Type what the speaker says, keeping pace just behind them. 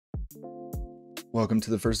Welcome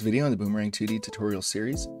to the first video in the Boomerang 2D tutorial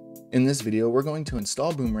series. In this video, we're going to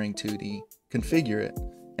install Boomerang 2D, configure it,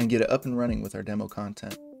 and get it up and running with our demo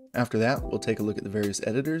content. After that, we'll take a look at the various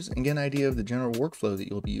editors and get an idea of the general workflow that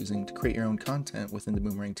you'll be using to create your own content within the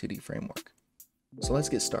Boomerang 2D framework. So let's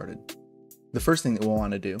get started. The first thing that we'll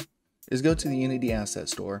want to do is go to the Unity Asset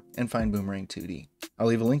Store and find Boomerang 2D. I'll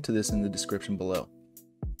leave a link to this in the description below.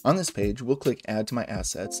 On this page, we'll click Add to My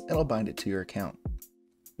Assets and it'll bind it to your account.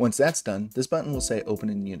 Once that's done, this button will say Open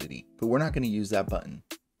in Unity, but we're not going to use that button.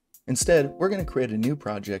 Instead, we're going to create a new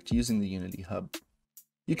project using the Unity Hub.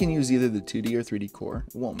 You can use either the 2D or 3D core,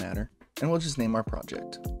 it won't matter, and we'll just name our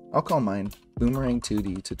project. I'll call mine Boomerang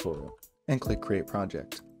 2D Tutorial, and click Create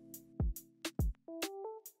Project.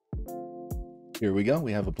 Here we go,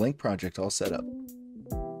 we have a blank project all set up.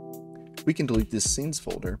 We can delete this Scenes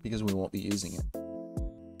folder because we won't be using it.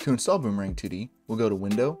 To install Boomerang 2D, we'll go to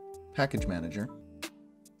Window, Package Manager,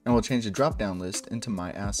 and we'll change the drop-down list into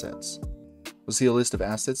My Assets. We'll see a list of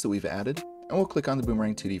assets that we've added, and we'll click on the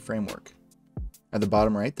Boomerang 2D framework. At the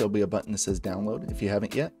bottom right, there'll be a button that says Download if you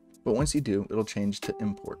haven't yet, but once you do, it'll change to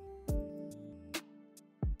Import.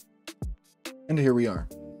 And here we are.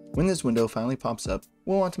 When this window finally pops up,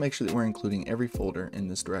 we'll want to make sure that we're including every folder in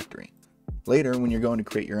this directory. Later, when you're going to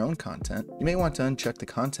create your own content, you may want to uncheck the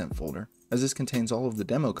Content folder, as this contains all of the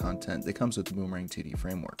demo content that comes with the Boomerang 2D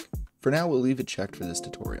framework. For now, we'll leave it checked for this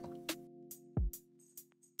tutorial.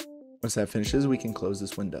 Once that finishes, we can close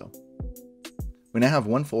this window. We now have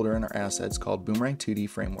one folder in our assets called Boomerang 2D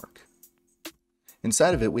Framework.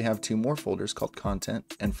 Inside of it, we have two more folders called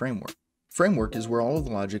Content and Framework. Framework is where all of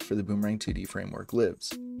the logic for the Boomerang 2D framework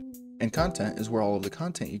lives, and Content is where all of the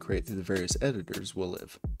content you create through the various editors will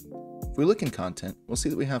live. If we look in Content, we'll see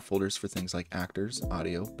that we have folders for things like actors,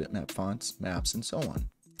 audio, bitmap fonts, maps, and so on.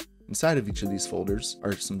 Inside of each of these folders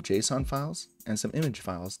are some JSON files and some image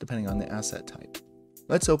files depending on the asset type.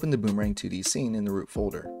 Let's open the Boomerang 2D scene in the root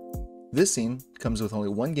folder. This scene comes with only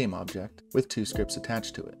one game object with two scripts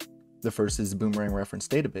attached to it. The first is the Boomerang Reference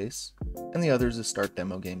Database, and the other is a Start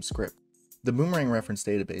Demo Game script. The Boomerang Reference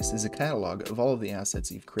Database is a catalog of all of the assets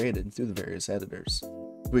you've created through the various editors.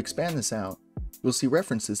 If we expand this out, you'll see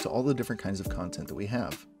references to all the different kinds of content that we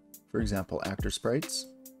have. For example, actor sprites,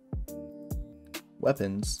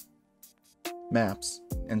 weapons, maps,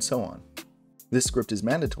 and so on. This script is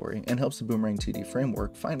mandatory and helps the Boomerang 2D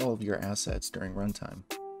framework find all of your assets during runtime.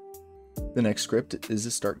 The next script is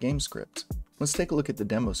the Start Game script. Let's take a look at the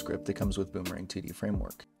demo script that comes with Boomerang 2D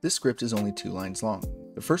framework. This script is only 2 lines long.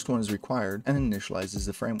 The first one is required and initializes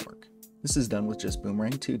the framework. This is done with just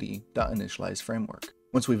boomerang2d.initialize framework.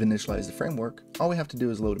 Once we've initialized the framework, all we have to do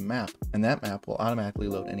is load a map, and that map will automatically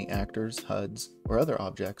load any actors, HUDs, or other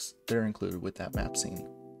objects that are included with that map scene.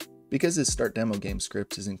 Because this Start Demo Game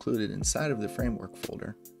script is included inside of the framework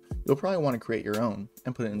folder, you'll probably want to create your own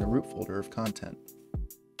and put it in the root folder of content.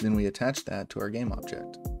 Then we attach that to our game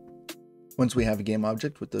object. Once we have a game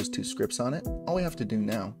object with those 2 scripts on it, all we have to do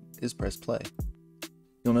now is press play.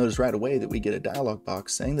 You'll notice right away that we get a dialog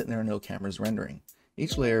box saying that there are no cameras rendering.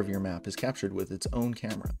 Each layer of your map is captured with its own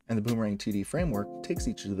camera, and the Boomerang 2D framework takes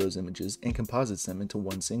each of those images and composites them into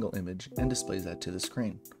one single image and displays that to the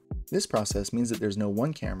screen. This process means that there's no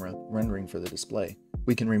one camera rendering for the display.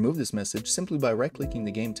 We can remove this message simply by right-clicking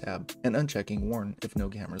the Game tab and unchecking Warn if no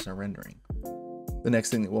cameras are rendering. The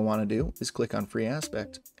next thing that we'll want to do is click on Free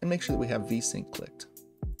Aspect and make sure that we have VSync clicked.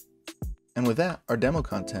 And with that, our demo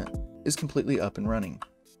content is completely up and running.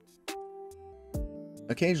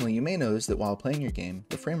 Occasionally, you may notice that while playing your game,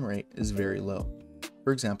 the frame rate is very low.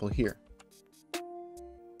 For example, here.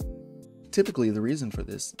 Typically, the reason for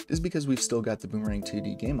this is because we've still got the Boomerang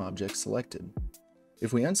 2D game object selected.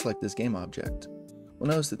 If we unselect this game object, we'll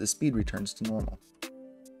notice that the speed returns to normal.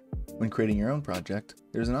 When creating your own project,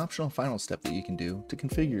 there's an optional final step that you can do to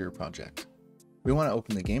configure your project. We want to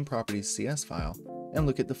open the Game Properties CS file and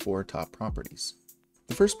look at the 4 top properties.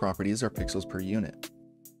 The first properties are pixels per unit.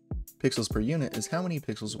 Pixels per unit is how many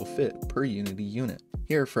pixels will fit per Unity unit.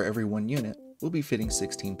 Here, for every 1 unit, we'll be fitting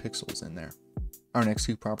 16 pixels in there. Our next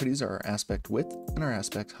 2 properties are our aspect width and our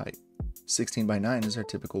aspect height. 16:9 is our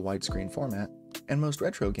typical widescreen format, and most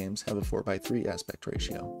retro games have a 4:3 aspect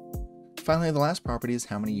ratio. Finally, the last property is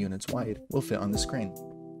how many units wide will fit on the screen.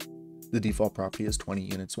 The default property is 20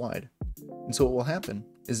 units wide. And so what will happen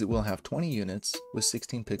is that we'll have 20 units with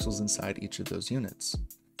 16 pixels inside each of those units.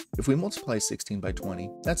 If we multiply 16 by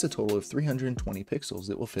 20, that's a total of 320 pixels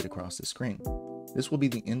that will fit across the screen. This will be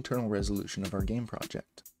the internal resolution of our game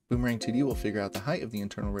project. Boomerang 2D will figure out the height of the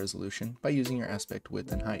internal resolution by using your aspect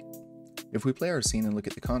width and height. If we play our scene and look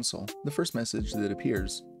at the console, the first message that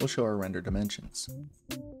appears will show our render dimensions.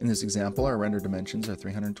 In this example, our render dimensions are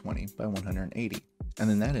 320 by 180, and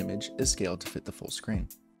then that image is scaled to fit the full screen.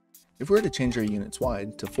 If we were to change our units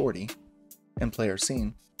wide to 40 and play our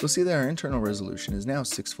scene, we'll see that our internal resolution is now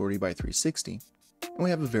 640 by 360, and we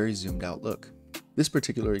have a very zoomed out look. This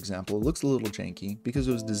particular example looks a little janky because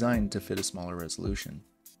it was designed to fit a smaller resolution.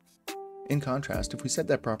 In contrast, if we set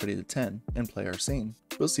that property to 10 and play our scene,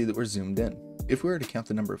 we'll see that we're zoomed in. If we were to count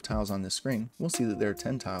the number of tiles on this screen, we'll see that there are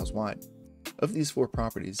 10 tiles wide. Of these 4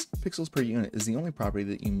 properties, pixels per unit is the only property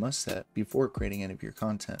that you must set before creating any of your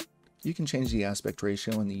content. You can change the aspect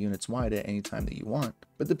ratio and the units wide at any time that you want,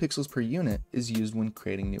 but the pixels per unit is used when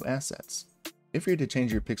creating new assets. If you're to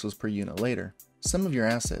change your pixels per unit later, some of your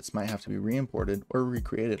assets might have to be re-imported or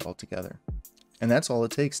recreated altogether. And that's all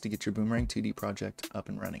it takes to get your Boomerang 2D project up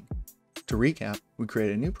and running. To recap, we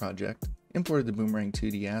created a new project, imported the Boomerang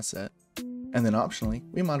 2D asset, and then optionally,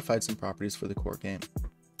 we modified some properties for the core game.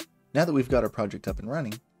 Now that we've got our project up and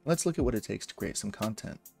running, let's look at what it takes to create some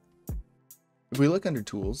content. If we look under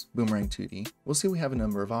Tools, Boomerang 2D, we'll see we have a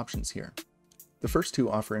number of options here. The first 2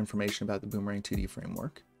 offer information about the Boomerang 2D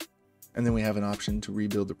framework, and then we have an option to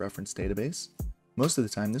rebuild the reference database. Most of the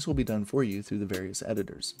time, this will be done for you through the various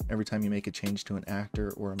editors. Every time you make a change to an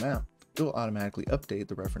actor or a map, it will automatically update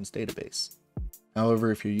the reference database. However,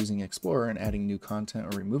 if you're using Explorer and adding new content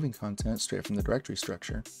or removing content straight from the directory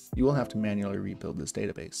structure, you will have to manually rebuild this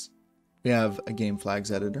database. We have a game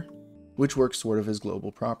flags editor, which works sort of as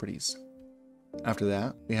global properties. After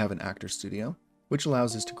that, we have an actor studio, which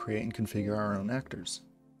allows us to create and configure our own actors.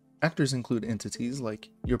 Actors include entities like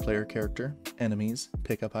your player character, enemies,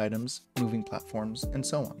 pickup items, moving platforms, and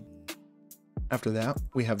so on. After that,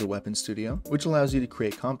 we have the weapon studio, which allows you to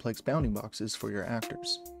create complex bounding boxes for your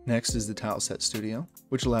actors. Next is the tile set studio,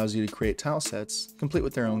 which allows you to create tile sets, complete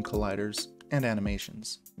with their own colliders and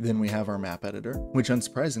animations. Then we have our map editor, which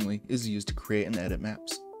unsurprisingly is used to create and edit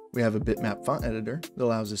maps. We have a bitmap font editor that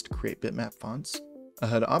allows us to create bitmap fonts, a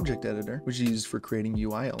HUD object editor, which is used for creating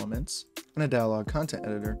UI elements, and a dialog content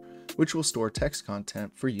editor, which will store text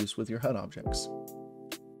content for use with your HUD objects.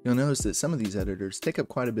 You'll notice that some of these editors take up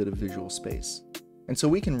quite a bit of visual space, and so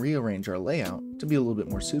we can rearrange our layout to be a little bit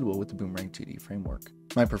more suitable with the Boomerang 2D framework.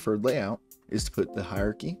 My preferred layout is to put the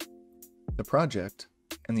hierarchy, the project,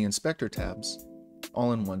 and the inspector tabs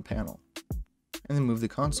all in one panel, and then move the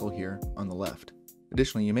console here on the left.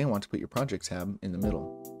 Additionally, you may want to put your project tab in the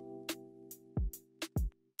middle.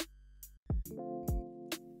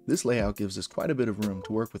 This layout gives us quite a bit of room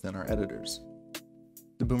to work within our editors.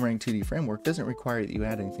 The Boomerang 2D framework doesn't require that you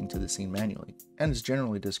add anything to the scene manually, and is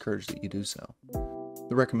generally discouraged that you do so.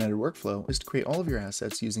 The recommended workflow is to create all of your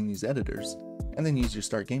assets using these editors, and then use your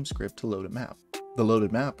start game script to load a map. The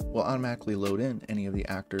loaded map will automatically load in any of the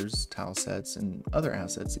actors, tile sets, and other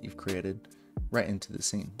assets that you've created right into the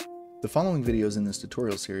scene. The following videos in this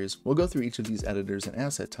tutorial series will go through each of these editors and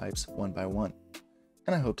asset types one by one,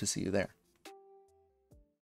 and I hope to see you there.